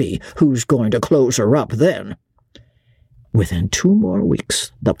like to see who's going to close her up then." Within 2 more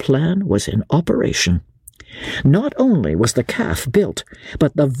weeks, the plan was in operation. Not only was the calf built,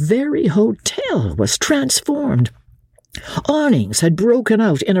 but the very hotel was transformed. Awnings had broken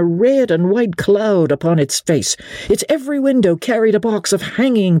out in a red and white cloud upon its face. Its every window carried a box of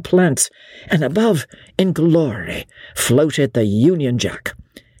hanging plants, and above, in glory, floated the Union Jack.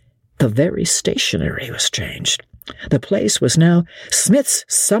 The very stationery was changed. The place was now Smith's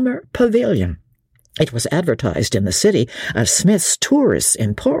Summer Pavilion. It was advertised in the city as Smith's Tourist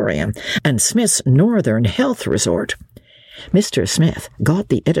Emporium and Smith's Northern Health Resort. Mr. Smith got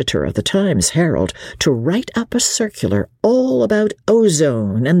the editor of the Times Herald to write up a circular all about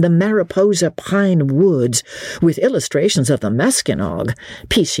ozone and the Mariposa pine woods, with illustrations of the Maskinog,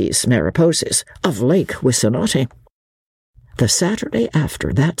 Pisces mariposas, of Lake Wissanotti. The Saturday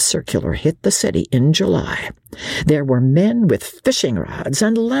after that circular hit the city in July, there were men with fishing rods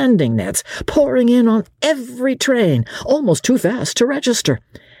and landing nets pouring in on every train, almost too fast to register.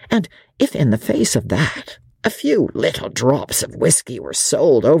 And if in the face of that a few little drops of whiskey were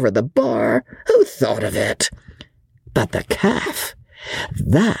sold over the bar, who thought of it? But the calf,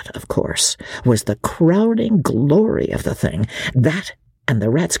 that, of course, was the crowning glory of the thing, that and the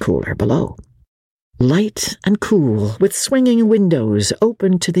rat's cooler below. Light and cool, with swinging windows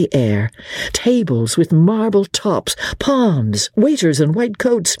open to the air, tables with marble tops, palms, waiters in white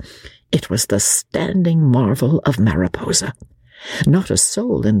coats. It was the standing marvel of Mariposa. Not a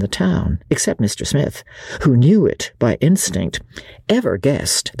soul in the town, except Mr. Smith, who knew it by instinct, ever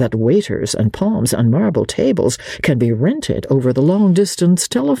guessed that waiters and palms on marble tables can be rented over the long-distance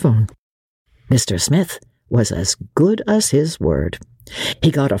telephone. Mr. Smith was as good as his word.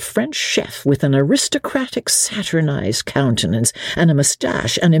 He got a French chef with an aristocratic saturnized countenance and a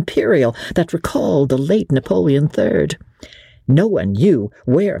moustache, an imperial that recalled the late Napoleon III. No one knew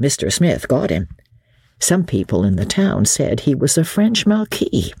where Mr. Smith got him. Some people in the town said he was a French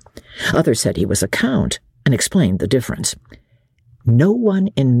marquis. Others said he was a count, and explained the difference. No one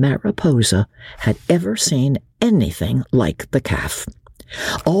in Mariposa had ever seen anything like the calf.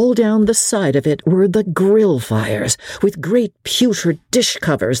 All down the side of it were the grill fires, with great pewter dish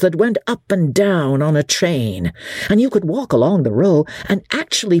covers that went up and down on a chain, and you could walk along the row and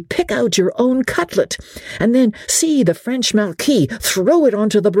actually pick out your own cutlet, and then see the French marquis throw it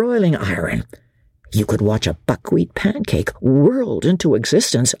onto the broiling iron. You could watch a buckwheat pancake whirled into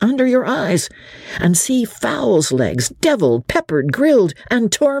existence under your eyes, and see fowl's legs deviled, peppered, grilled, and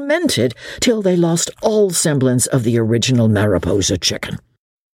tormented till they lost all semblance of the original Mariposa chicken.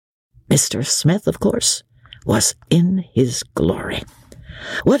 Mr. Smith, of course, was in his glory.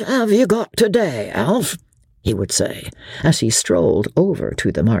 "What have you got today, Alf?" he would say, as he strolled over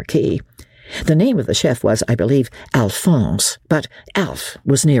to the marquee. The name of the chef was, I believe, Alphonse, but Alf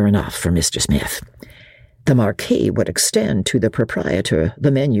was near enough for Mr. Smith. The Marquis would extend to the proprietor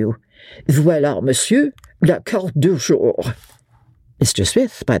the menu. Voilà, monsieur, la carte du jour. Mr.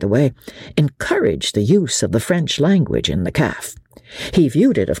 Smith, by the way, encouraged the use of the French language in the caf. He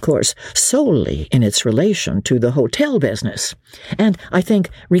viewed it, of course, solely in its relation to the hotel business, and, I think,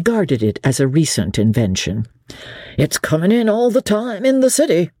 regarded it as a recent invention. "It's coming in all the time in the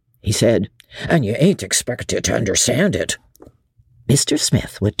city," he said, "and you ain't expected to understand it." Mr.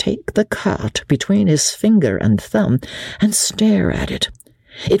 Smith would take the carte between his finger and thumb and stare at it.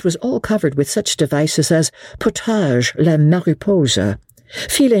 It was all covered with such devices as potage la Mariposa,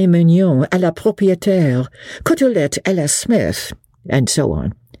 filet mignon à la propriétaire, côtelette à la Smith, and so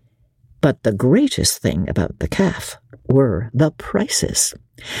on. But the greatest thing about the caf were the prices.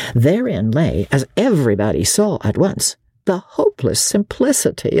 Therein lay, as everybody saw at once, the hopeless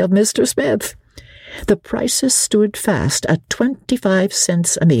simplicity of Mr. Smith. The prices stood fast at 25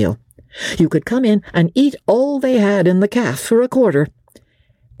 cents a meal. You could come in and eat all they had in the caf for a quarter.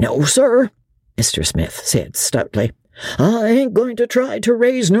 "No, sir," Mr. Smith said stoutly. "I ain't going to try to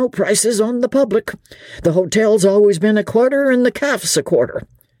raise no prices on the public. The hotel's always been a quarter and the caf's a quarter."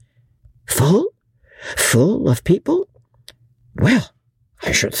 Full? Full of people? Well,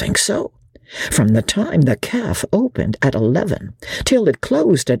 I should think so. From the time the caf opened at 11 till it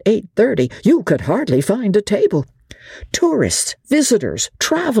closed at 8:30, you could hardly find a table. Tourists, visitors,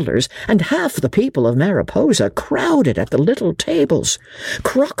 travelers, and half the people of Mariposa crowded at the little tables,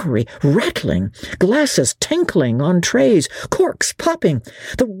 crockery rattling, glasses tinkling on trays, corks popping,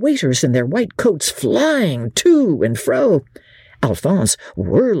 the waiters in their white coats flying to and fro, Alphonse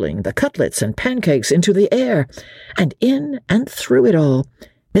whirling the cutlets and pancakes into the air, and in and through it all,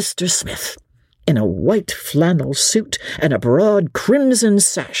 Mr. Smith, in a white flannel suit and a broad crimson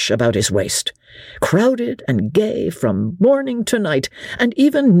sash about his waist, crowded and gay from morning to night, and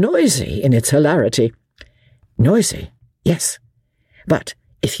even noisy in its hilarity. Noisy, yes, but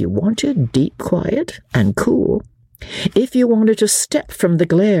if you wanted deep quiet and cool, if you wanted to step from the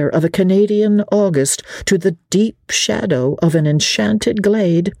glare of a Canadian August to the deep shadow of an enchanted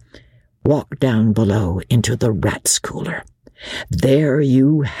glade, walk down below into the Rat's Cooler. There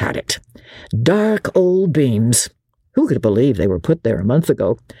you had it. Dark old beams. Who could believe they were put there a month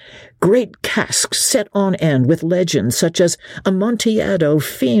ago? Great casks set on end with legends such as Amontillado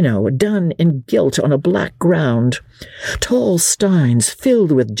Fino done in gilt on a black ground. Tall steins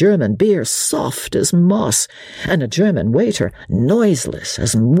filled with German beer soft as moss, and a German waiter noiseless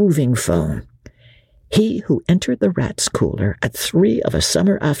as moving foam. He who entered the Rat's Cooler at 3 of a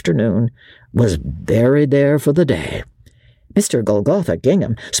summer afternoon was buried there for the day. Mr. Golgotha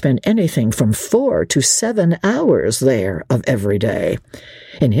Gingham spent anything from 4 to 7 hours there of every day.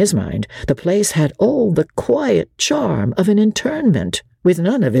 In his mind, the place had all the quiet charm of an internment, with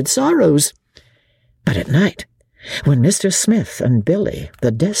none of its sorrows. But at night, when Mr. Smith and Billy,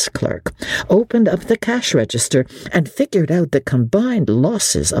 the desk clerk, opened up the cash register and figured out the combined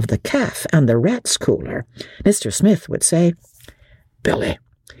losses of the caf and the Rat's Cooler, Mr. Smith would say, "Billy,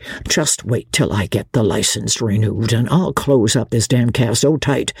 just wait till I get the license renewed, and I'll close up this damn calf so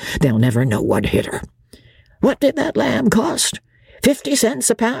tight they'll never know what hit her. What did that lamb cost? 50 cents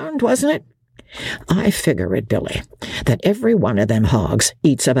a pound, wasn't it? I figure it, Billy, that every one of them hogs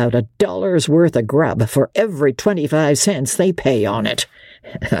eats about $1 worth of grub for every 25 cents they pay on it.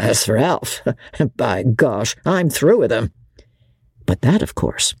 As for Alf, by gosh, I'm through with him." But that, of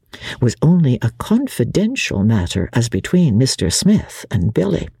course, was only a confidential matter as between Mr. Smith and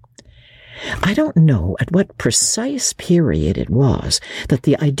Billy. I don't know at what precise period it was that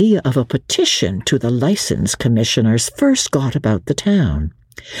the idea of a petition to the license commissioners first got about the town.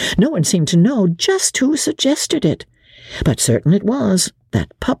 No one seemed to know just who suggested it, but certain it was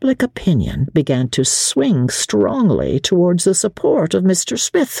that public opinion began to swing strongly towards the support of Mr.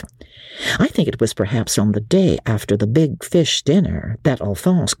 Smith. I think it was perhaps on the day after the big fish dinner that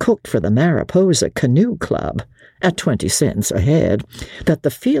Alphonse cooked for the Mariposa Canoe Club, at 20 cents a head, that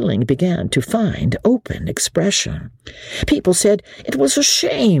the feeling began to find open expression. People said it was a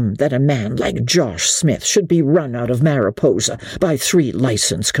shame that a man like Josh Smith should be run out of Mariposa by 3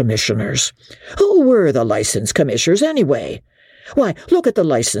 license commissioners. Who were the license commissioners anyway? Why, look at the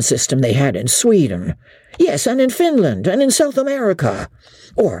license system they had in Sweden. Yes, and in Finland, and in South America.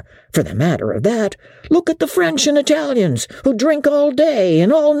 Or, for the matter of that, look at the French and Italians, who drink all day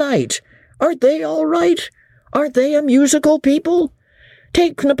and all night. Aren't they all right? Aren't they a musical people?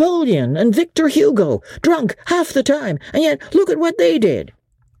 Take Napoleon and Victor Hugo, drunk half the time, and yet look at what they did.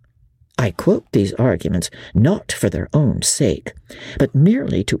 I quote these arguments not for their own sake, but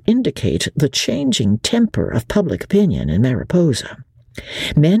merely to indicate the changing temper of public opinion in Mariposa.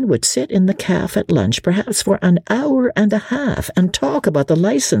 Men would sit in the cafe at lunch perhaps for an hour and a half and talk about the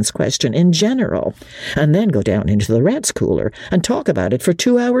license question in general, and then go down into the Rats Cooler and talk about it for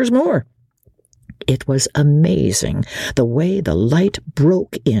 2 hours more. It was amazing the way the light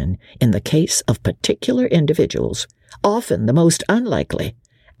broke in the case of particular individuals, often the most unlikely,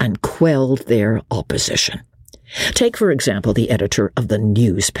 and quelled their opposition. Take, for example, the editor of the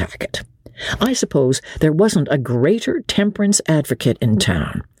news packet. I suppose there wasn't a greater temperance advocate in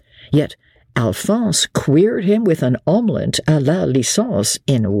town, yet Alphonse queered him with an omelette à la licence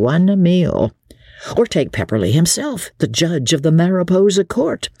in one meal. Or take Pepperleigh himself, the judge of the Mariposa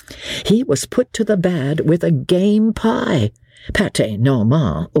court. He was put to the bad with a game pie, pâté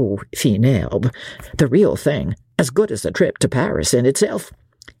normand au fine herbe, the real thing, as good as the trip to Paris in itself.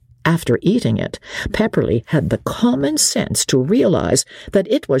 After eating it, Pepperleigh had the common sense to realize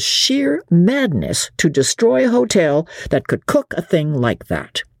that it was sheer madness to destroy a hotel that could cook a thing like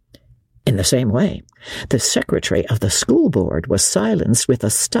that. In the same way, the secretary of the school board was silenced with a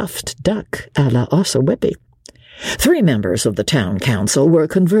stuffed duck à la Ossawippy. 3 members of the town council were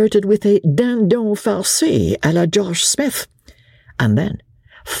converted with a dindon farci à la George Smith. And then,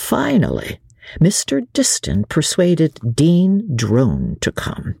 finally, Mr. Diston persuaded Dean Drone to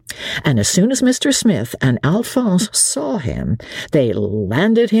come, and as soon as Mr. Smith and Alphonse saw him, they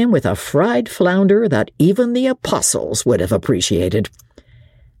landed him with a fried flounder that even the apostles would have appreciated.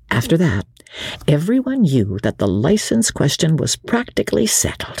 After that, everyone knew that the license question was practically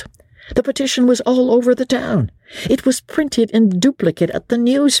settled. The petition was all over the town. It was printed in duplicate at the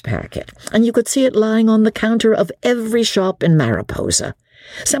news packet, and you could see it lying on the counter of every shop in Mariposa.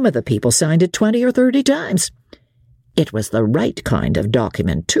 Some of the people signed it 20 or 30 times. It was the right kind of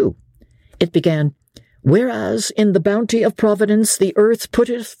document, too. It began, "Whereas in the bounty of Providence the earth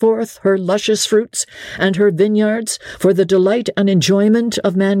putteth forth her luscious fruits, and her vineyards for the delight and enjoyment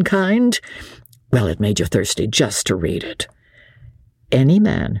of mankind." Well, it made you thirsty just to read it. Any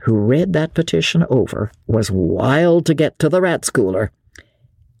man who read that petition over was wild to get to the Rats Cooler.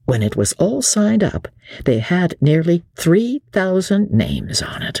 When it was all signed up, they had nearly 3,000 names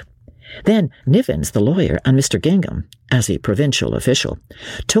on it. Then Nivens, the lawyer, and Mr. Gingham, as a provincial official,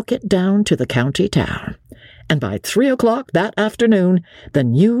 took it down to the county town, and by 3 o'clock that afternoon the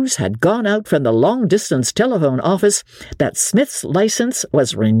news had gone out from the long-distance telephone office that Smith's license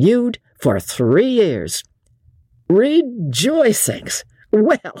was renewed for 3 years. Rejoicings!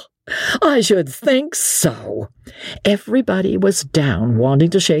 Well, I should think so. Everybody was down wanting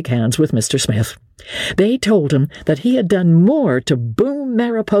to shake hands with Mr. Smith. They told him that he had done more to boom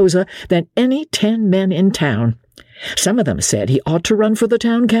Mariposa than any 10 men in town. Some of them said he ought to run for the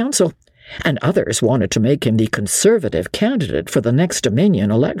town council, and others wanted to make him the Conservative candidate for the next Dominion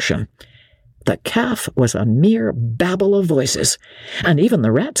election. The calf was a mere babble of voices, and even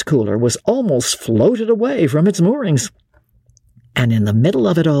the Rats Cooler was almost floated away from its moorings. And in the middle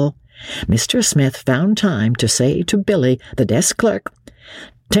of it all, Mr. Smith found time to say to Billy, the desk clerk,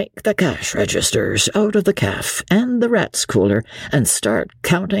 "Take the cash registers out of the calf and the Rats Cooler and start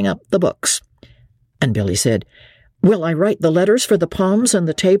counting up the books." And Billy said, "Will I write the letters for the palms and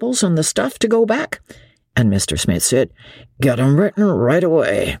the tables and the stuff to go back?" And Mr. Smith said, "Get 'em written right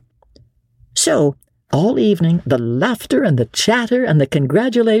away." So, all evening, the laughter and the chatter and the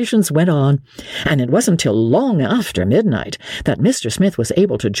congratulations went on, and it wasn't till long after midnight that Mr. Smith was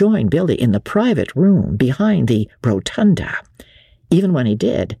able to join Billy in the private room behind the rotunda. Even when he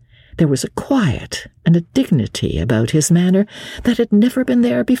did, there was a quiet and a dignity about his manner that had never been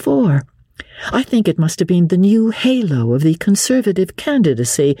there before. I think it must have been the new halo of the Conservative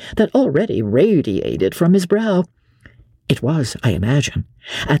candidacy that already radiated from his brow. It was, I imagine,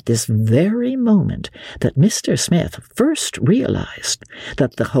 at this very moment that Mr. Smith first realized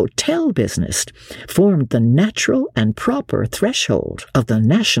that the hotel business formed the natural and proper threshold of the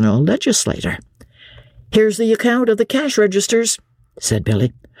national legislator. "Here's the account of the cash registers," said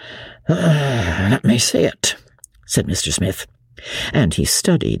Billy. Let me see it," said Mr. Smith, and he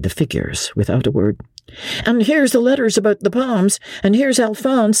studied the figures without a word. "And here's the letters about the palms, and here's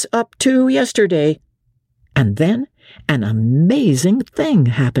Alphonse up to yesterday." And then an amazing thing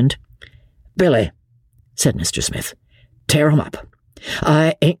happened. "Billy," said Mr. Smith, "tear 'em up.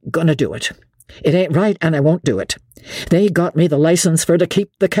 I ain't gonna do it. It ain't right, and I won't do it. They got me the license for to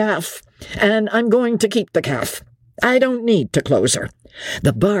keep the calf, and I'm going to keep the calf. I don't need to close her.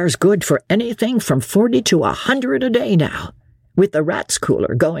 The bar's good for anything from 40 to 100 a day now, with the Rats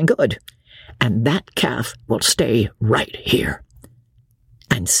Cooler going good, and that calf will stay right here."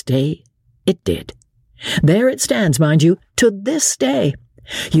 And stay it did. There it stands, mind you, to this day.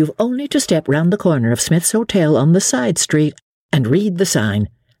 You've only to step round the corner of Smith's Hotel on the side street and read the sign,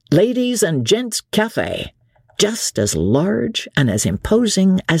 Ladies and Gents Cafe, just as large and as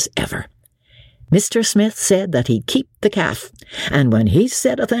imposing as ever. Mr. Smith said that he'd keep the calf, and when he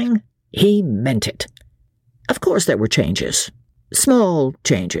said a thing, he meant it. Of course there were changes. Small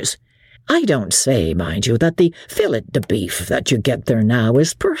changes. I don't say, mind you, that the filet de beef that you get there now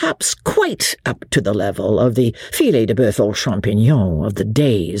is perhaps quite up to the level of the filet de boeuf aux champignons of the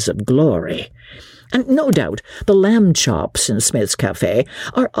days of glory. And no doubt the lamb chops in Smith's Cafe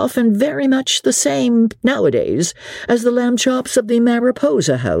are often very much the same nowadays as the lamb chops of the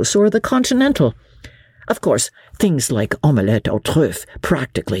Mariposa House or the Continental. Of course, things like omelette au truffe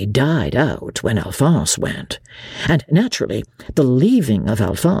practically died out when Alphonse went, and naturally the leaving of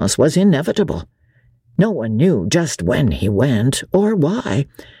Alphonse was inevitable. No one knew just when he went or why,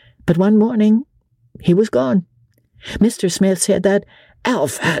 but one morning he was gone. Mr. Smith said that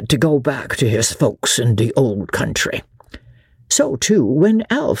Alf had to go back to his folks in the old country. So, too, when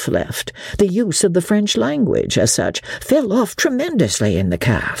Alf left, the use of the French language, as such, fell off tremendously in the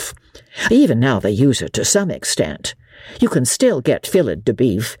calf. Even now they use it to some extent. You can still get filet de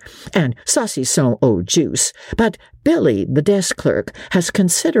beef and saucisson au juice, but Billy, the desk clerk, has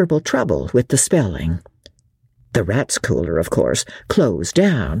considerable trouble with the spelling. The Rat's Cooler, of course, closed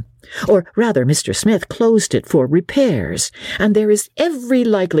down. Or rather, Mr. Smith closed it for repairs, and there is every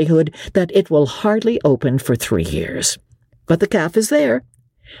likelihood that it will hardly open for 3 years. But the calf is there.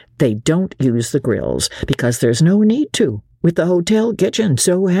 They don't use the grills, because there's no need to, with the hotel kitchen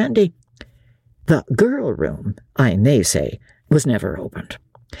so handy. The girl room, I may say, was never opened.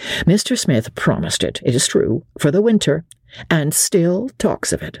 Mr. Smith promised it, it is true, for the winter, and still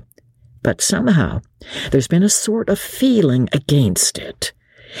talks of it. But somehow there's been a sort of feeling against it.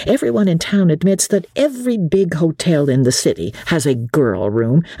 Everyone in town admits that every big hotel in the city has a girl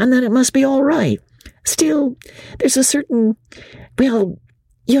room, and that it must be all right. Still, there's a certain, well,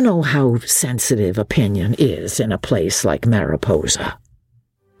 you know how sensitive opinion is in a place like Mariposa.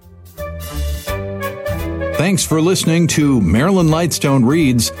 Thanks for listening to Marilyn Lightstone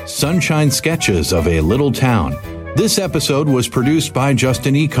Reads Sunshine Sketches of a Little Town. This episode was produced by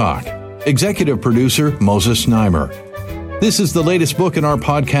Justin Eacock. Executive producer Moses Neimer. This is the latest book in our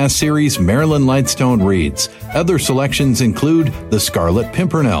podcast series, Marilyn Lightstone Reads. Other selections include The Scarlet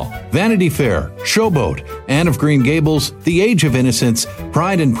Pimpernel, Vanity Fair, Showboat, Anne of Green Gables, The Age of Innocence,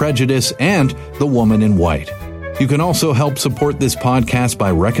 Pride and Prejudice, and The Woman in White. You can also help support this podcast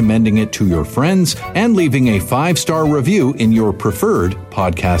by recommending it to your friends and leaving a 5-star review in your preferred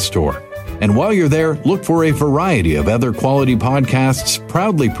podcast store. And while you're there, look for a variety of other quality podcasts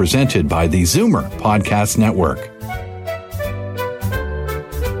proudly presented by the Zoomer Podcast Network.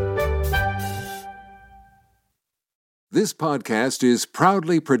 This podcast is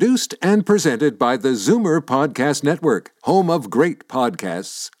proudly produced and presented by the Zoomer Podcast Network, home of great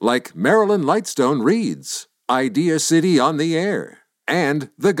podcasts like Marilyn Lightstone Reads, Idea City on the Air, and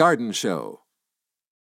The Garden Show.